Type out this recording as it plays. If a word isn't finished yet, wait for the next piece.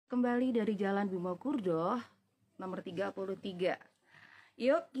Kembali dari Jalan Bimo Kurdo, nomor 33,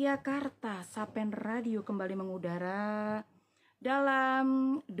 Yogyakarta. Sapen Radio kembali mengudara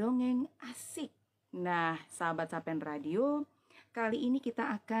dalam Dongeng Asik. Nah, sahabat Sapen Radio, kali ini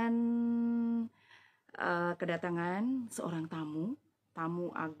kita akan kedatangan seorang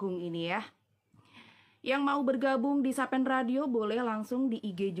tamu agung ini ya. Yang mau bergabung di Sapen Radio boleh langsung di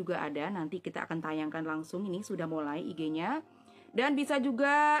IG juga ada. Nanti kita akan tayangkan langsung, ini sudah mulai IG-nya. Dan bisa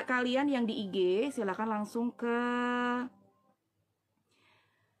juga kalian yang di IG silakan langsung ke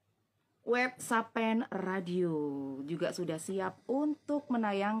web Sapen Radio. Juga sudah siap untuk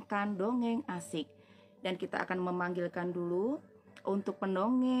menayangkan Dongeng Asik. Dan kita akan memanggilkan dulu untuk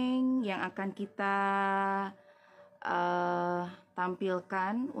pendongeng yang akan kita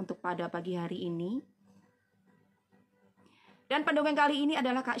tampilkan untuk pada pagi hari ini. Dan pendongeng kali ini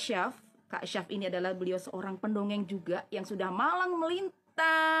adalah Kak Syaf. Kak Syaf ini adalah beliau seorang pendongeng juga yang sudah malang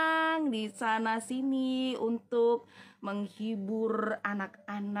melintang di sana sini untuk menghibur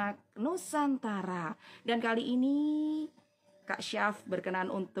anak-anak Nusantara. Dan kali ini Kak Syaf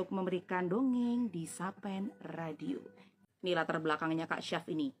berkenan untuk memberikan dongeng di Sapen Radio. Ini latar belakangnya Kak Syaf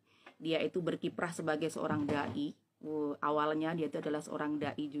ini. Dia itu berkiprah sebagai seorang dai. Awalnya dia itu adalah seorang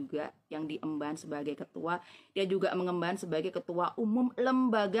dai juga yang diemban sebagai ketua. Dia juga mengemban sebagai ketua umum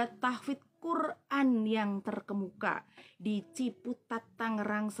lembaga tahfidz Quran yang terkemuka di Ciputat,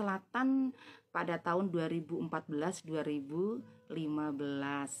 Tangerang Selatan pada tahun 2014-2015.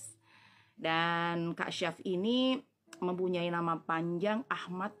 Dan Kak Syaf ini mempunyai nama panjang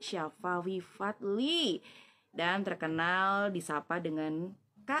Ahmad Syafawi Fadli dan terkenal disapa dengan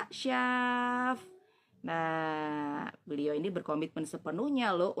Kak Syaf. Nah, beliau ini berkomitmen sepenuhnya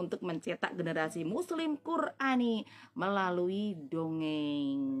loh untuk mencetak generasi muslim Qurani melalui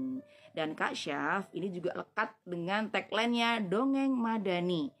dongeng. Dan Kak Syaf ini juga lekat dengan tagline-nya Dongeng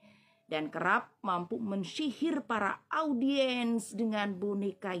Madani. Dan kerap mampu mensihir para audiens dengan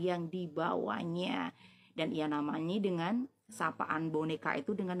boneka yang dibawanya. Dan ia namanya dengan sapaan boneka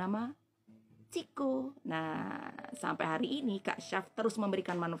itu dengan nama Ciko. Nah, sampai hari ini Kak Syaf terus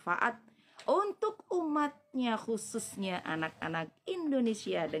memberikan manfaat untuk umatnya, khususnya anak-anak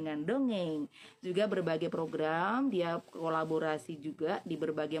Indonesia dengan dongeng. Juga berbagai program, dia kolaborasi juga di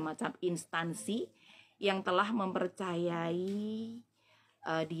berbagai macam instansi yang telah mempercayai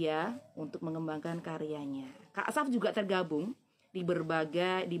dia untuk mengembangkan karyanya. Kak Syaf juga tergabung di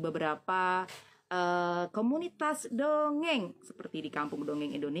beberapa komunitas dongeng seperti di Kampung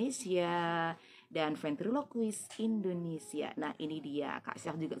Dongeng Indonesia dan Ventriloquis Indonesia. Nah, ini dia. Kak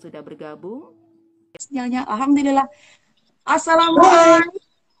Syaf juga sudah bergabung. Sinyalnya, alhamdulillah.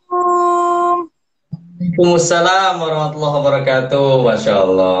 Assalamualaikum. Waalaikumsalam warahmatullahi wabarakatuh. Masya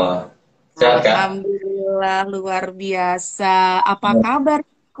Allah. Sehat, Kak? Alhamdulillah, luar biasa. Apa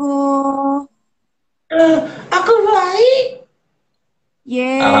kabarku? Aku baik.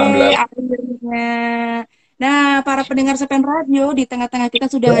 Yeay, akhirnya. Nah, para pendengar Sapen Radio, di tengah-tengah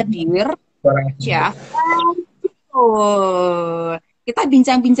kita sudah hadir. Ya, kita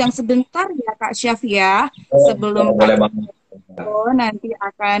bincang-bincang sebentar ya Kak Syaf ya, sebelum nanti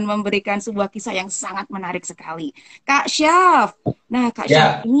akan memberikan sebuah kisah yang sangat menarik sekali. Kak Syaf, nah Kak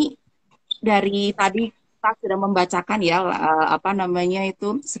Syaf ini dari tadi kita sudah membacakan ya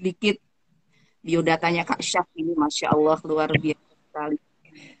sedikit biodatanya Kak Syaf ini, Masya Allah luar biasa sekali.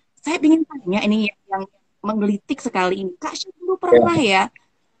 Saya ingin tanya ini yang menggelitik sekali ini, Kak Syaf dulu pernah ya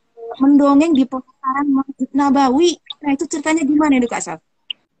mendongeng di pelataran Masjid Nabawi. Nah, itu ceritanya gimana itu Kak Syaf?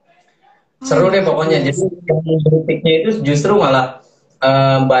 Seru deh pokoknya. Jadi yang kritiknya itu justru malah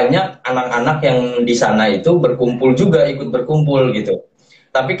banyak anak-anak yang di sana itu berkumpul juga, ikut berkumpul gitu.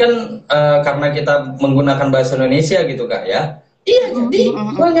 Tapi kan karena kita menggunakan bahasa Indonesia gitu Kak ya. Iya, jadi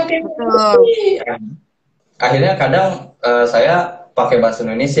banyak yang akhirnya kadang saya pakai bahasa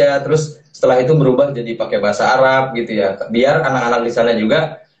Indonesia, terus setelah itu berubah jadi pakai bahasa Arab gitu ya. Biar anak-anak di sana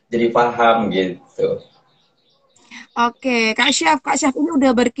juga jadi paham gitu. Oke, Kak Syaf ini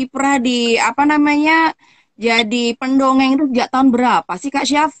udah berkiprah di jadi pendongeng itu sejak tahun berapa sih Kak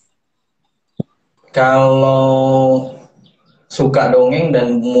Syaf? Kalau suka dongeng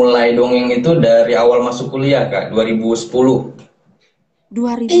dan mulai dongeng itu dari awal masuk kuliah Kak, 2010.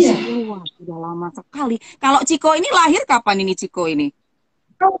 2010, wah, sudah lama sekali. Kalau Ciko ini lahir kapan ini Ciko ini?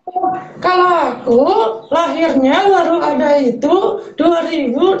 Kalau aku lahirnya baru ada itu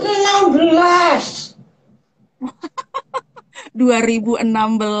 2016. 2016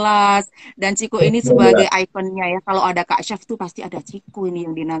 dan Ciko ini sebagai ikonnya ya. Kalau ada Kak Syaf tuh pasti ada Ciko ini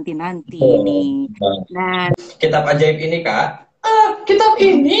yang dinanti-nanti ini. Nah, kitab ajaib ini Kak. Kitab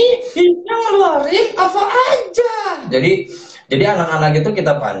ini bisa ngeluarin apa aja. Jadi Jadi anak-anak itu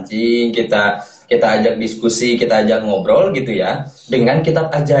kita pancing, kita ajak diskusi, kita ajak ngobrol gitu ya, dengan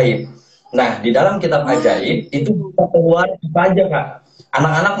kitab ajaib. Nah, di dalam kitab ajaib itu bisa keluar apa aja, Kak.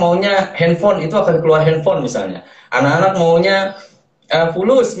 Anak-anak maunya handphone, itu akan keluar handphone misalnya. Anak-anak maunya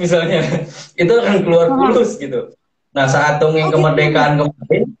fulus misalnya, itu akan keluar fulus gitu. Nah, saat dongeng kemerdekaan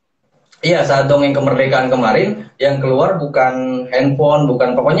kemarin, iya, saat dongeng kemerdekaan kemarin, yang keluar bukan handphone,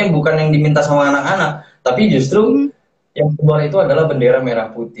 pokoknya bukan yang diminta sama anak-anak, tapi justru yang keluar itu adalah bendera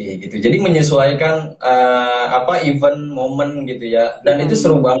merah putih gitu. Jadi menyesuaikan event momen gitu ya, dan itu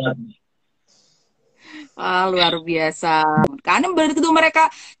seru banget. Wah, luar biasa. Karena begitu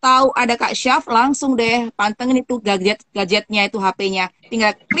mereka tahu ada Kak Syaf, langsung deh pantengin itu gadgetnya itu HP-nya.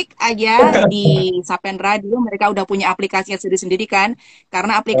 Tinggal klik aja di Sapen Radio, mereka udah punya aplikasinya sendiri-sendiri kan.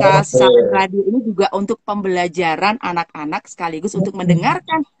 Karena aplikasi Sapen Radio ini juga untuk pembelajaran anak-anak sekaligus untuk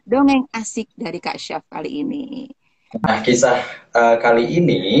mendengarkan dongeng asik dari Kak Syaf kali ini. Nah, kisah kali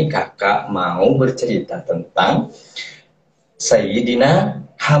ini kakak mau bercerita tentang Sayyidina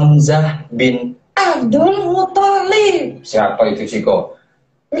Hamzah bin Abdul Muthalib. Siapa itu, Ciko?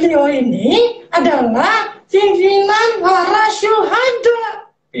 Beliau ini adalah pimpinan para syuhada.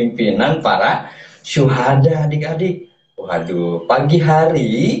 Pimpinan para syuhada, adik-adik. Waduh, pagi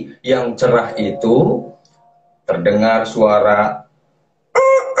hari yang cerah itu terdengar suara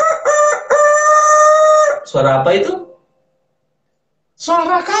apa itu?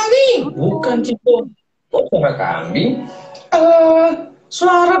 Suara kambing. Bukan, Ciko. Kok suara kambing?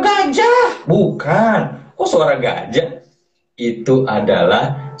 Suara gajah. Bukan. Kok suara gajah? Itu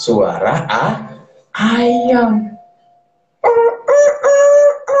adalah suara ayam.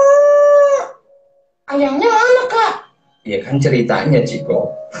 Ayamnya mana, Kak? Ya kan ceritanya,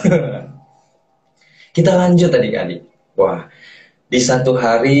 Ciko. Kita lanjut adik-adik. Wah, di satu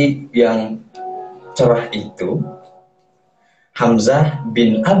hari yang cerah itu, Hamzah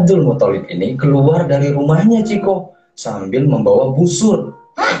bin Abdul Muthalib ini keluar dari rumahnya, Ciko, sambil membawa busur.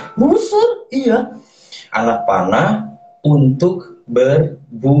 Hah? Busur? Iya, anak panah untuk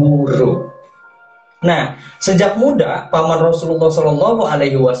berburu. Nah, sejak muda paman Rasulullah Shallallahu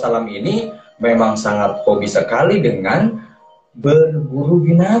Alaihi Wasallam ini memang sangat hobi sekali dengan berburu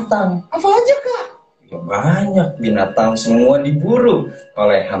binatang. Apa aja, Kak? Ya, banyak binatang, semua diburu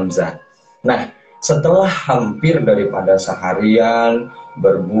oleh Hamzah. Nah, setelah hampir daripada seharian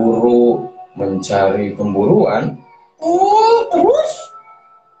berburu mencari pemburuan, terus?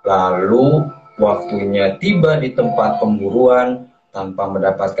 lalu waktunya tiba di tempat pemburuan tanpa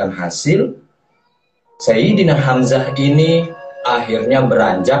mendapatkan hasil, Sayyidina Hamzah ini akhirnya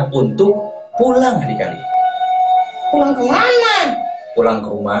beranjak untuk pulang, adik-adik. Pulang ke mana? Pulang ke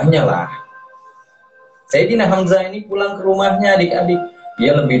rumahnya lah. Sayyidina Hamzah ini pulang ke rumahnya, adik-adik.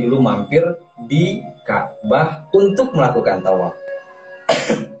 Dia lebih dulu mampir di Ka'bah untuk melakukan tawaf.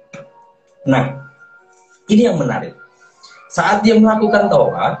 Nah, ini yang menarik. Saat dia melakukan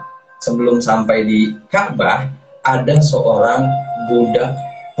tawaf, sebelum sampai di Ka'bah, ada seorang budak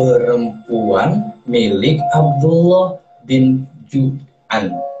perempuan milik Abdullah bin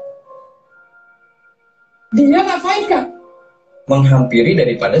Ju'an. Dia ngapain, Kak? Menghampiri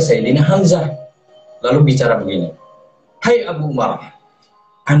daripada Sayyidina Hamzah. Lalu bicara begini. Hai Abu Umarah,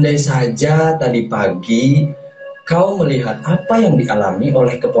 andai saja tadi pagi kau melihat apa yang dialami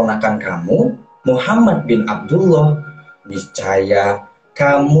oleh keponakan kamu, Muhammad bin Abdullah, niscaya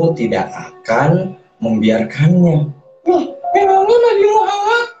kamu tidak akan membiarkannya. Loh, memangnya Nabi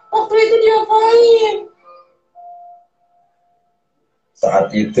Muhammad waktu itu diapain? Saat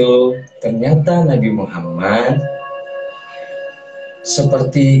itu ternyata Nabi Muhammad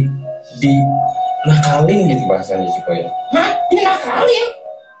seperti dinakalin gitu bahasanya, Ciko ya. Hah? Dinakalin?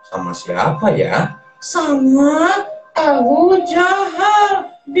 Sama siapa ya? Sama Abu Jahal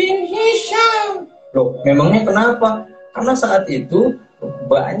bin Hisham. Loh, memangnya kenapa? Karena saat itu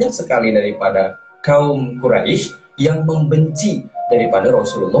banyak sekali daripada kaum Quraisy yang membenci daripada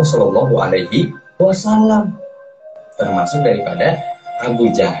Rasulullah Shallallahu Alaihi Wasallam, termasuk daripada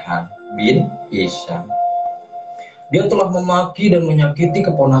Abu Jahal bin Hisham. Dia telah memaki dan menyakiti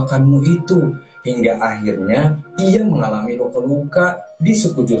keponakanmu itu hingga akhirnya ia mengalami luka-luka di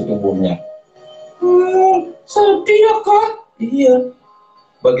sekujur tubuhnya. Sedih ya, Kak? Iya.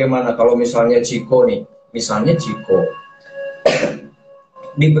 Bagaimana kalau misalnya Ciko nih,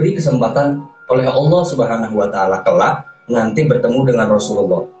 diberi kesempatan oleh Allah Subhanahu wa Ta'ala kelak nanti bertemu dengan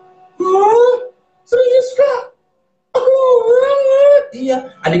Rasulullah. Serius, Kak? Aku banget. Iya,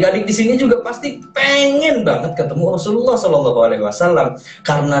 adik-adik di sini juga pasti pengen banget ketemu Rasulullah Shallallahu Alaihi Wasallam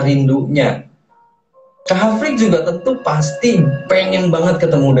karena rindunya. Kafir juga tentu pasti pengen banget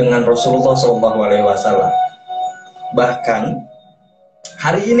ketemu dengan Rasulullah Shallallahu Alaihi Wasallam. Bahkan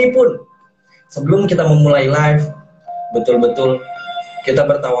hari ini pun sebelum kita memulai live, betul-betul kita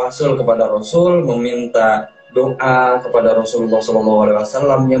bertawasul kepada Rasul, meminta doa kepada Rasulullah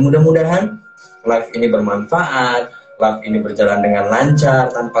SAW. Yang mudah-mudahan live ini bermanfaat, live ini berjalan dengan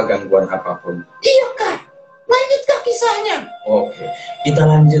lancar tanpa gangguan apapun. Iya Kak, lanjut Kak kisahnya. Oke, kita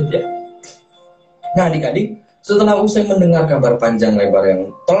lanjut ya. Nah adik-adik, setelah usai mendengar kabar panjang lebar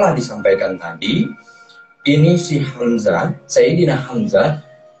yang telah disampaikan tadi, ini si Hamzah, Sayyidina Hamzah,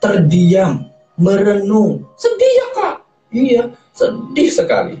 terdiam, merenung. Sedih ya Kak? Iya, sedih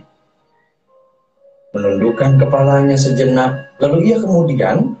sekali. Menundukkan kepalanya sejenak, lalu ia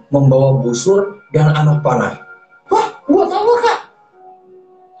kemudian membawa busur dan anak panah. Wah, buat apa Kak?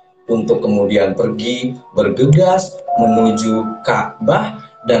 Untuk kemudian pergi bergegas menuju Ka'bah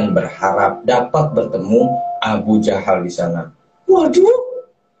dan berharap dapat bertemu Abu Jahal di sana. Waduh,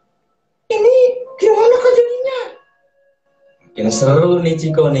 ini gimana Kak jadinya? Makin seru nih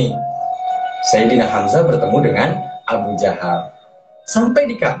Ciko nih. Sayyidina Hamzah bertemu dengan Abu Jahal. Sampai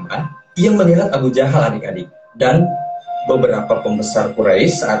di Ka'bah, ia melihat Abu Jahal adik-adik. Dan beberapa pembesar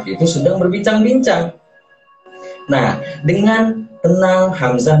Quraisy saat itu sedang berbincang-bincang. Nah, dengan tenang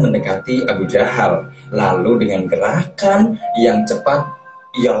Hamzah mendekati Abu Jahal. Lalu dengan gerakan yang cepat,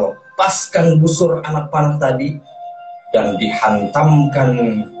 ia lepaskan busur anak panah tadi dan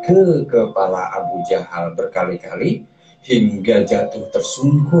dihantamkan ke kepala Abu Jahal berkali-kali hingga jatuh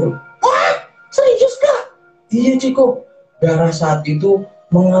tersungkur. Wah, serius Kak? Iya Ciko, darah saat itu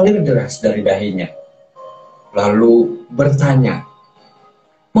mengalir deras dari dahinya. Lalu bertanya,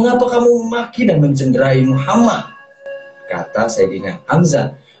 "Mengapa kamu memaki dan mencederai Muhammad?" Kata Sayyidina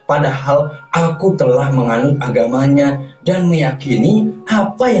Hamzah, "Padahal aku telah menganut agamanya dan meyakini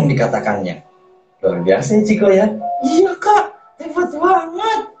apa yang dikatakannya." Luar biasa ya Ciko ya. Iya Kak, hebat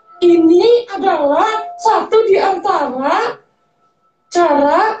banget. Ini adalah satu di antara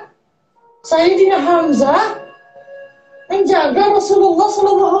cara Sayyidina Hamzah menjaga Rasulullah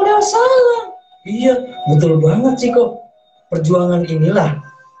SAW. Iya, betul banget Ciko. Perjuangan inilah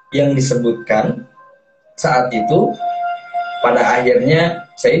yang disebutkan saat itu. Pada akhirnya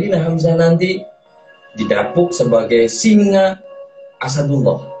Sayyidina Hamzah nanti didapuk sebagai singa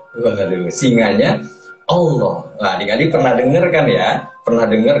Asadullah. Waduh, singanya Allah. Nah, adik-adik pernah dengar kan ya? Pernah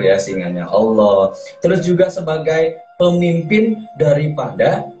dengar ya singanya Allah. Terus juga sebagai pemimpin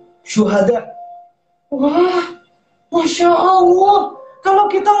daripada syuhada. Wah, Masya Allah. Kalau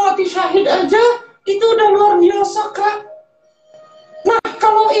kita mati syahid aja, itu udah luar biasa Kak. Nah,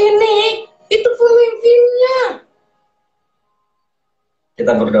 kalau ini, itu pemimpinnya.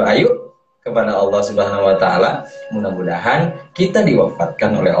 Kita berdoa yuk kepada Allah Subhanahu wa taala, mudah-mudahan kita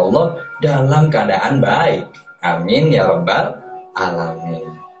diwafatkan oleh Allah dalam keadaan baik. Amin ya rabbal alamin.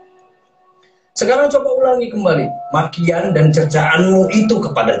 Sekarang coba ulangi kembali makian dan cercaanmu itu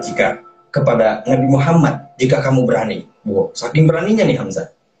kepada Nabi Muhammad jika kamu berani. Wow, saking beraninya nih Hamzah.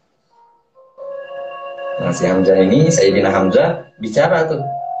 Nah, si Hamzah ini, Sayyidina Hamzah bicara tuh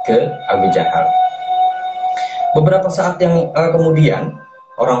ke Abu Jahal. Beberapa saat yang kemudian,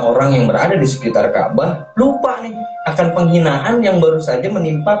 orang-orang yang berada di sekitar Ka'bah lupa nih akan penghinaan yang baru saja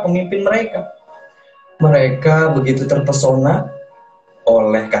menimpa pemimpin mereka. Mereka begitu terpesona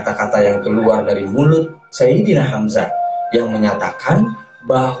oleh kata-kata yang keluar dari mulut Sayyidina Hamzah yang menyatakan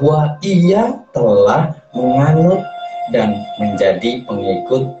bahwa ia telah menganut dan menjadi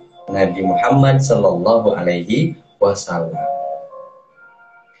pengikut Nabi Muhammad Sallallahu Alaihi Wasallam.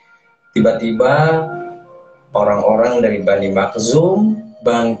 Tiba-tiba orang-orang dari Bani Makhzum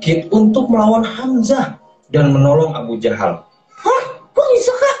bangkit untuk melawan Hamzah dan menolong Abu Jahal. Hah? Kok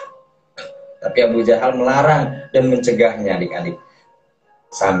bisa Kak? Tapi Abu Jahal melarang dan mencegahnya adik-adik.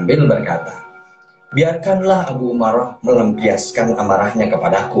 Sambil berkata, "Biarkanlah Abu Umarah melampiaskan amarahnya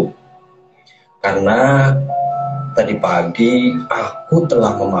kepadaku. Karena tadi pagi aku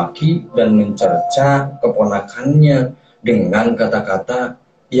telah memaki dan mencerca keponakannya dengan kata-kata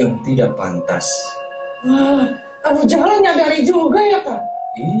yang tidak pantas." Wah, Abu Jahal nyadari juga ya Kak?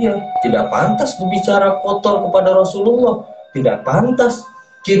 Iya, tidak pantas berbicara kotor kepada Rasulullah. Tidak pantas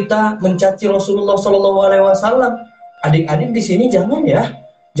kita mencaci Rasulullah SAW. Adik-adik di sini jangan ya,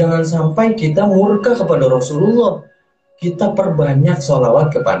 jangan sampai kita murka kepada Rasulullah. Kita perbanyak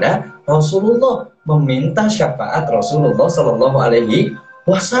sholawat kepada Rasulullah, meminta syafaat Rasulullah SAW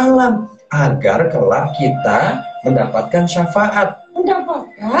agar kelak kita mendapatkan syafaat,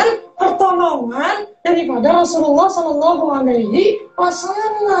 Mendapatkan pertolongan daripada Rasulullah SAW.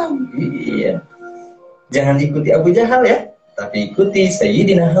 Iya. Jangan ikuti Abu Jahal ya, tapi ikuti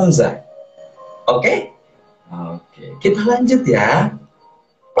Sayyidina Hamzah. Oke? Oke. Kita lanjut ya.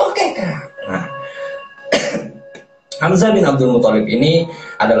 Oke Kak. Nah, Hamzah bin Abdul Muthalib ini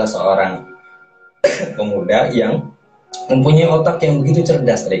adalah seorang pemuda yang mempunyai otak yang begitu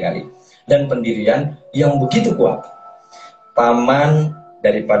cerdas adik-adik dan pendirian yang begitu kuat. Paman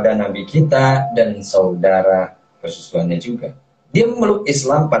daripada Nabi kita dan saudara persusuannya juga. Dia memeluk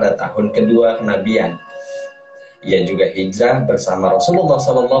Islam pada tahun kedua kenabian. Ia juga hijrah bersama Rasulullah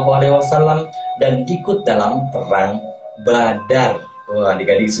SAW dan ikut dalam perang Badar. Wah,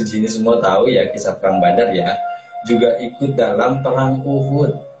 adik-adik suci ini semua tahu ya kisah perang Badar ya. Juga ikut dalam perang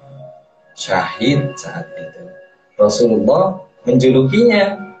Uhud. Syahid saat itu. Rasulullah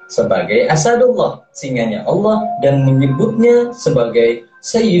menjulukinya sebagai Asadullah, singanya Allah, dan menyebutnya sebagai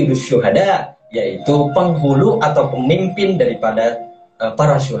Sayyidus Syuhada, yaitu penghulu atau pemimpin daripada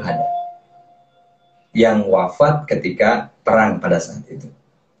para syuhada yang wafat ketika perang pada saat itu.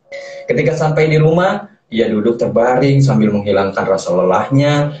 Ketika sampai di rumah, ia duduk terbaring sambil menghilangkan rasa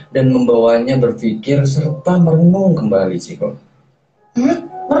lelahnya dan membawanya berpikir serta merenung kembali, Ciko.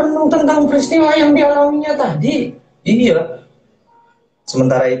 Merenung tentang peristiwa yang dialaminya tadi? Iya.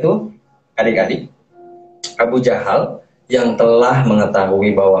 Sementara itu, adik-adik, Abu Jahal yang telah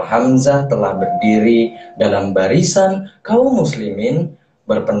mengetahui bahwa Hamzah telah berdiri dalam barisan kaum muslimin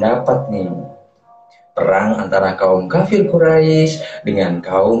berpendapat nih, perang antara kaum kafir Quraisy dengan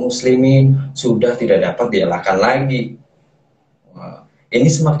kaum muslimin sudah tidak dapat dielakkan lagi. Wah,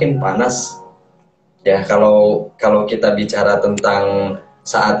 ini semakin panas. Ya, kalau kita bicara tentang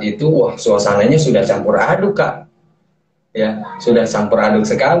saat itu, wah suasananya sudah campur aduk, Kak. Ya, sudah campur aduk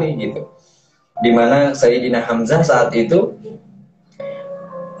sekali gitu. Dimana Sayyidina Hamzah saat itu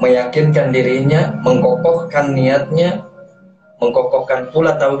meyakinkan dirinya, mengkokohkan niatnya, mengkokohkan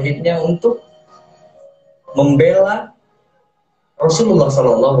pula tauhidnya untuk membela Rasulullah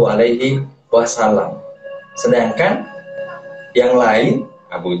Shallallahu Alaihi Wasallam. Sedangkan yang lain,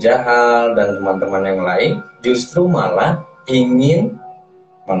 Abu Jahal dan teman-teman yang lain, justru malah ingin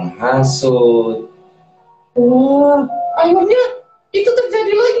menghasut. Oh, akhirnya itu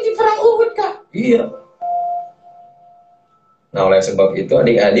terjadi lagi di perang Uhud, Kak? Iya. Nah, oleh sebab itu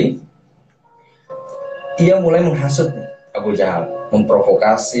adik-adik, ia mulai menghasut Abu Jahal,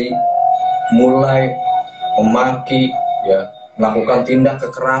 memprovokasi, mulai memaki, ya, melakukan tindak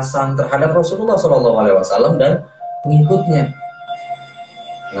kekerasan terhadap Rasulullah SAW dan pengikutnya.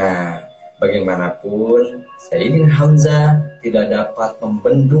 Nah, bagaimanapun Sayyidina Hamzah tidak dapat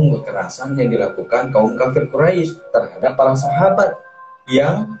membendung kekerasan yang dilakukan kaum kafir Quraisy terhadap para sahabat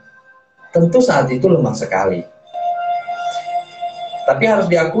yang tentu saat itu lemah sekali. Tapi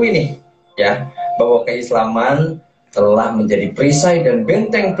harus diakui nih, ya, bahwa keislaman telah menjadi perisai dan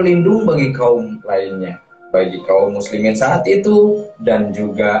benteng pelindung bagi kaum lainnya, bagi kaum muslimin saat itu dan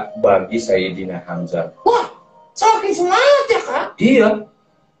juga bagi Sayyidina Hamzah. Wah, semakin semangat ya, Kak? Iya.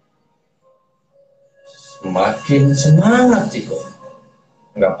 Semakin semangat, Ciko.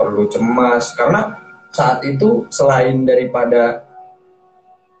 Nggak perlu cemas, karena saat itu selain daripada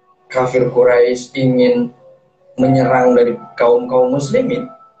kafir Quraisy ingin menyerang dari kaum muslimin,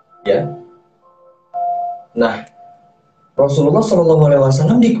 ya. Nah, Rasulullah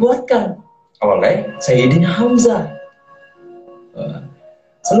SAW dikuatkan oleh Sayyidina Hamzah.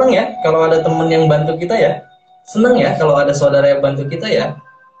 Senang ya kalau ada teman yang bantu kita ya. Senang ya kalau ada saudara yang bantu kita ya.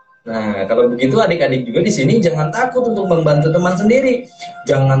 Nah, kalau begitu adik-adik juga di sini jangan takut untuk membantu teman sendiri.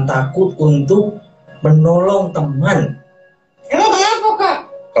 Jangan takut untuk menolong teman. Emang kenapa, Kak?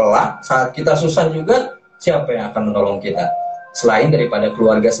 Kelak saat kita susah juga, siapa yang akan menolong kita? Selain daripada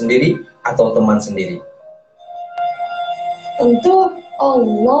keluarga sendiri atau teman sendiri. Tentu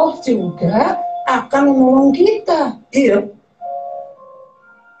Allah juga akan menolong kita. Iya.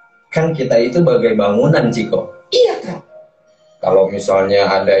 Kan kita itu bagai bangunan, Ciko. Iya, Kak. Kalau misalnya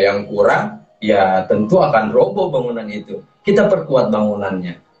ada yang kurang, ya tentu akan roboh bangunan itu. Kita perkuat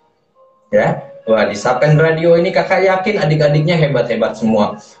bangunannya. Ya. Wah, di Sapen Radio ini kakak yakin adik-adiknya hebat-hebat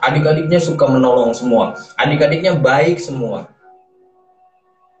semua. Adik-adiknya suka menolong semua. Adik-adiknya baik semua.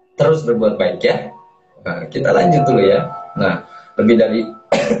 Terus berbuat baik ya. Nah, kita lanjut dulu ya. Nah, lebih dari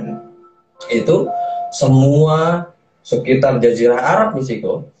itu, semua sekitar Jazirah Arab nih,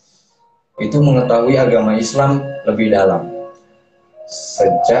 Ciko, itu mengetahui agama Islam lebih dalam.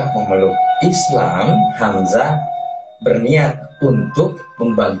 Sejak memeluk Islam, Hamzah berniat untuk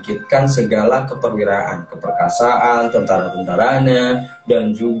membangkitkan segala keperwiraan, keperkasaan, tentara-tentaranya,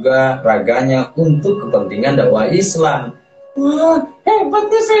 dan juga raganya untuk kepentingan dakwah Islam. Wah,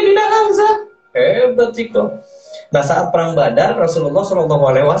 hebatnya Sayyidina Hamzah. Hebat, Ciko. Nah, saat perang Badar, Rasulullah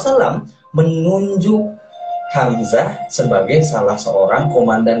SAW menunjuk Hamzah sebagai salah seorang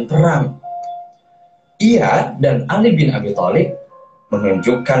komandan perang. Ia dan Ali bin Abi Thalib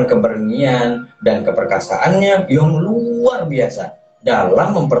menunjukkan keberanian dan keperkasaannya yang luar biasa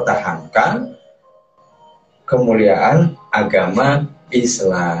dalam mempertahankan kemuliaan agama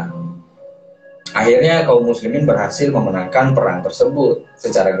Islam. Akhirnya kaum muslimin berhasil memenangkan perang tersebut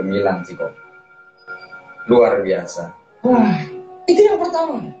secara gemilang, Ciko. Luar biasa. Wah, itu yang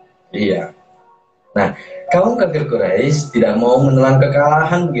pertama. Iya. Nah, kaum kafir Quraisy tidak mau menelan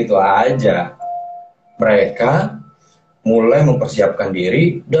kekalahan begitu aja. Mereka mulai mempersiapkan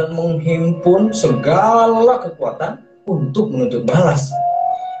diri dan menghimpun segala kekuatan untuk menuntut balas.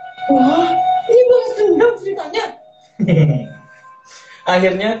 Wah, ini balas dendam ceritanya.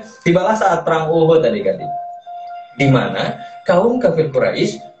 Akhirnya tibalah saat perang Uhud adik-adik, di mana kaum kafir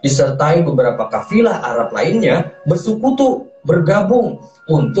Quraisy disertai beberapa kafilah Arab lainnya bersekutu bergabung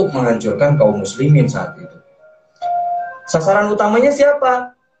untuk menghancurkan kaum muslimin saat itu. Sasaran utamanya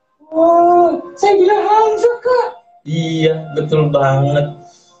siapa? Oh, saya bilang Hamzah, Kak. Iya, betul banget.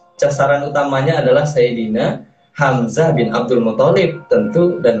 Sasaran utamanya adalah Sayyidina Hamzah bin Abdul Muthalib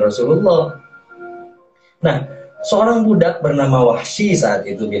tentu dan Rasulullah. Nah, seorang budak bernama Wahsy saat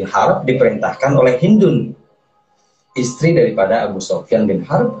itu bin Harb diperintahkan oleh Hindun, istri daripada Abu Sufyan bin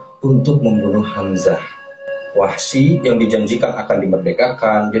Harb, untuk membunuh Hamzah. Wahsy yang dijanjikan akan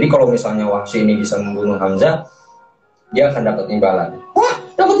dimerdekakan. Jadi kalau misalnya Wahsy ini bisa membunuh Hamzah, dia akan dapat imbalan. Wah,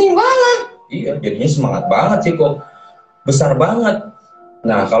 dapat imbalan. Iya, jadinya semangat banget sih kok. Besar banget.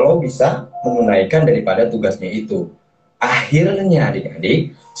 Nah, kalau bisa menunaikan daripada tugasnya itu. Akhirnya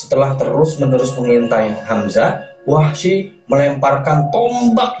adik-adik, setelah terus-menerus mengintai Hamzah, Wahsy melemparkan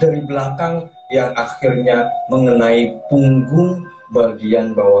tombak dari belakang yang akhirnya mengenai punggung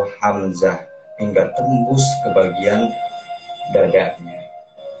bagian bawah Hamzah hingga tembus ke bagian dadanya.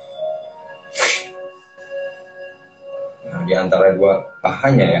 Nah, di antara dua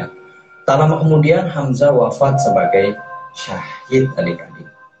pahanya ya. Tak lama kemudian Hamzah wafat sebagai syahid adik-adik.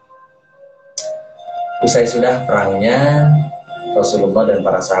 Usai sudah perangnya, Rasulullah dan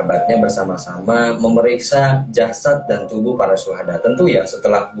para sahabatnya bersama-sama memeriksa jasad dan tubuh para syuhada. Tentu ya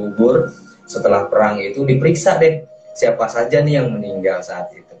setelah gugur, setelah perang itu diperiksa deh siapa saja nih yang meninggal saat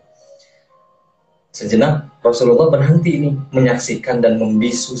itu. Sejenak Rasulullah berhenti nih menyaksikan dan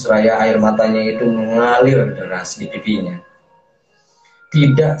membisu seraya air matanya itu mengalir deras di pipinya.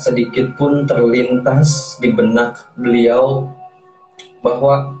 Tidak sedikit pun terlintas di benak beliau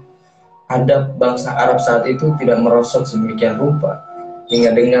bahwa adab bangsa Arab saat itu tidak merosot sedemikian rupa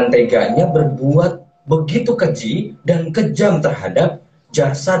hingga dengan teganya berbuat begitu keji dan kejam terhadap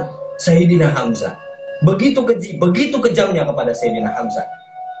jasad Sayyidina Hamzah. Begitu keji, begitu kejamnya kepada Sayyidina Hamzah.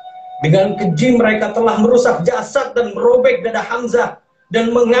 Dengan keji mereka telah merusak jasad dan merobek dada Hamzah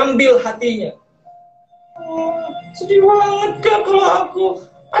dan mengambil hatinya. Sedih banget, Kak, kalau aku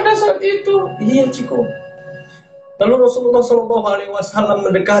ada saat itu. Iya, Ciko. Lalu Rasulullah SAW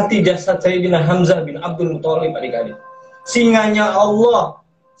mendekati jasad Sayyidina Hamzah bin Abdul Muthalib adik-adik. Singanya Allah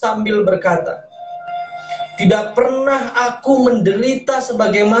sambil berkata, tidak pernah aku menderita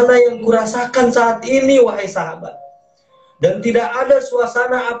sebagaimana yang kurasakan saat ini, wahai sahabat. Dan tidak ada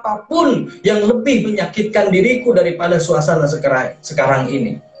suasana apapun yang lebih menyakitkan diriku daripada suasana sekarang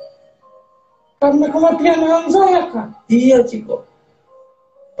ini. Karena kematian Hamzah ya, Kak? Iya, Ciko.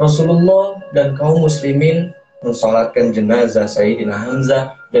 Rasulullah dan kaum muslimin mensolatkan jenazah Sayyidina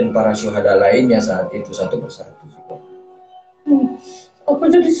Hamzah dan para syuhada lainnya saat itu satu persatu. Aku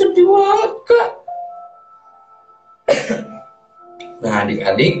jadi sedih banget, Kak. Nah,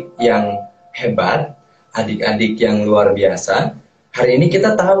 adik-adik yang hebat, adik-adik yang luar biasa, hari ini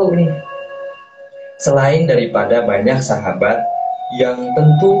kita tahu nih, selain daripada banyak sahabat yang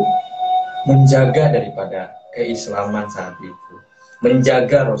tentu menjaga daripada keislaman saat itu,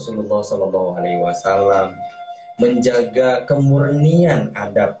 menjaga Rasulullah SAW, menjaga kemurnian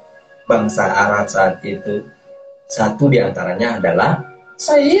adab bangsa Arab saat itu. Satu diantaranya adalah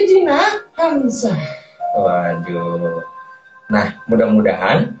Sayyidina Hamzah. waduh. Nah,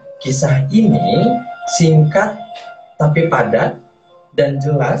 mudah-mudahan kisah ini singkat tapi padat dan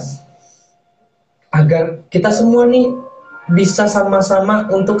jelas agar kita semua nih bisa sama-sama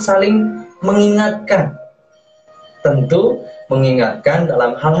untuk saling mengingatkan. Tentu mengingatkan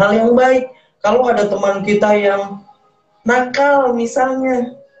dalam hal-hal yang baik. Kalau ada teman kita yang nakal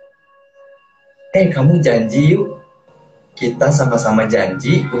misalnya, kamu janji yuk, kita sama-sama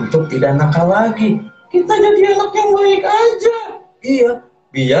janji untuk tidak nakal lagi. Kita jadi anak yang baik aja. Iya,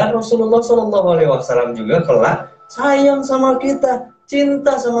 biar Rasulullah SAW juga kelak sayang sama kita,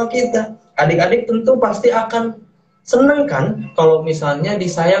 cinta sama kita. Adik-adik tentu pasti akan seneng kan kalau misalnya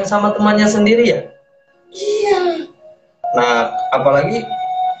disayang sama temannya sendiri ya. Iya. Nah, apalagi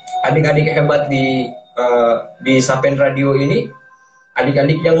adik-adik hebat di Sapen Radio ini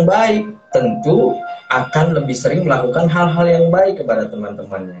Adik-adik yang baik tentu akan lebih sering melakukan hal-hal yang baik kepada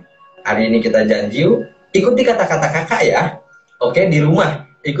teman-temannya. Hari ini kita janji yuk, ikuti kata-kata kakak ya. Oke, di rumah.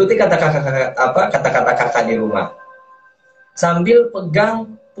 Ikuti kata-kata kakak di rumah. Sambil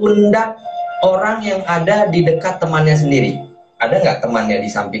pegang pundak orang yang ada di dekat temannya sendiri. Ada nggak temannya di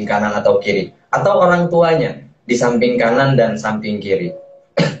samping kanan atau kiri? Atau orang tuanya di samping kanan dan samping kiri?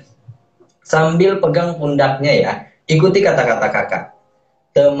 Sambil pegang pundaknya ya, ikuti kata-kata kakak.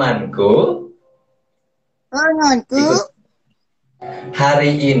 Temanku, ikut.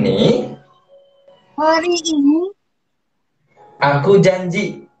 Hari ini aku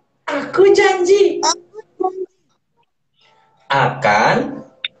janji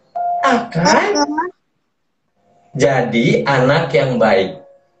akan jadi anak yang baik.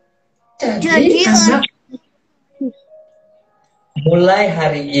 Mulai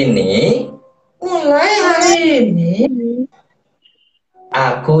hari ini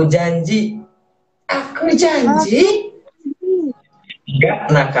aku janji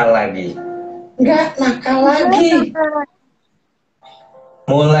nggak nakal lagi.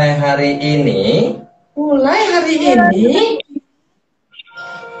 Mulai hari ini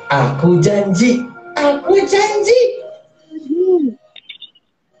aku janji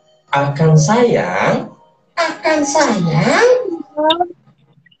akan sayang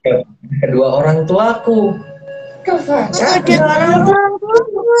kedua orang tuaku,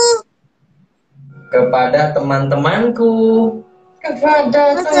 kepada teman-temanku,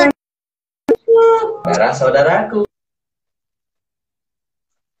 para saudaraku,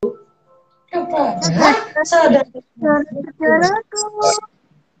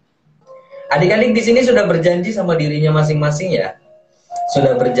 Adik-adik di sini sudah berjanji sama dirinya masing-masing ya.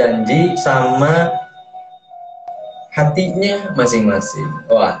 Sudah berjanji sama hatinya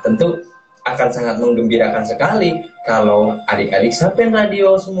masing-masing. Wah, tentu akan sangat menggembirakan sekali kalau adik-adik Sapen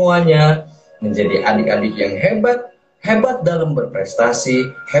Radio semuanya menjadi adik-adik yang hebat, hebat dalam berprestasi,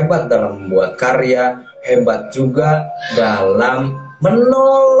 hebat dalam membuat karya, hebat juga dalam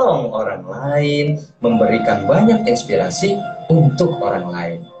menolong orang lain, memberikan banyak inspirasi untuk orang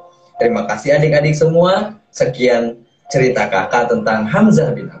lain. Terima kasih adik-adik semua. Sekian cerita kakak tentang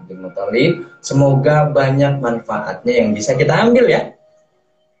Hamzah bin Abdul Muthalib. Semoga banyak manfaatnya yang bisa kita ambil ya.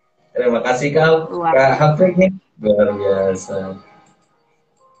 Terima kasih Kak Hafid. Luar biasa.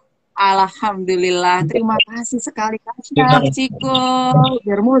 Alhamdulillah, terima kasih sekali Kak Ciko.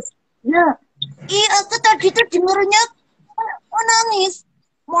 Germus. Ya. Iya, aku tadi tuh dengarnya mau nangis.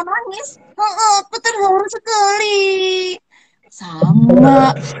 Aku terharu sekali.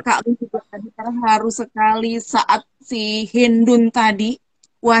 Sama Kak Lu juga tadi terharu sekali saat si Hindun tadi,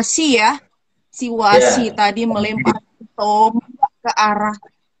 si Wasi tadi melempar tombak ke arah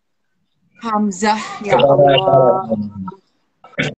Hamzah, ya Allah.